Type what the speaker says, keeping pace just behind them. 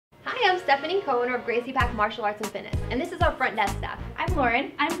I'm Stephanie, co-owner of Gracie Pack Martial Arts and Fitness, and this is our front desk staff. I'm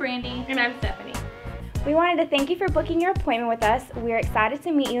Lauren. I'm Brandy. And I'm Stephanie. We wanted to thank you for booking your appointment with us. We are excited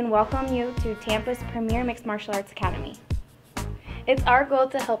to meet you and welcome you to Tampa's premier mixed martial arts academy. It's our goal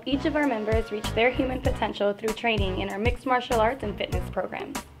to help each of our members reach their human potential through training in our mixed martial arts and fitness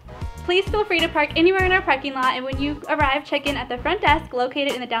programs. Please feel free to park anywhere in our parking lot, and when you arrive, check in at the front desk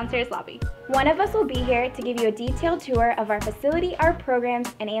located in the downstairs lobby. One of us will be here to give you a detailed tour of our facility, our programs,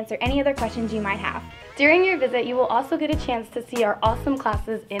 and answer any other questions you might have. During your visit, you will also get a chance to see our awesome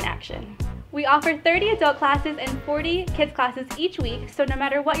classes in action. We offer 30 adult classes and 40 kids classes each week, so no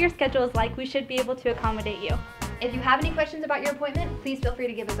matter what your schedule is like, we should be able to accommodate you. If you have any questions about your appointment, please feel free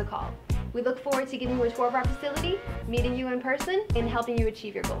to give us a call. We look forward to giving you a tour of our facility, meeting you in person, and helping you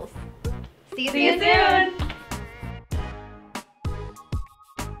achieve your goals. See you soon!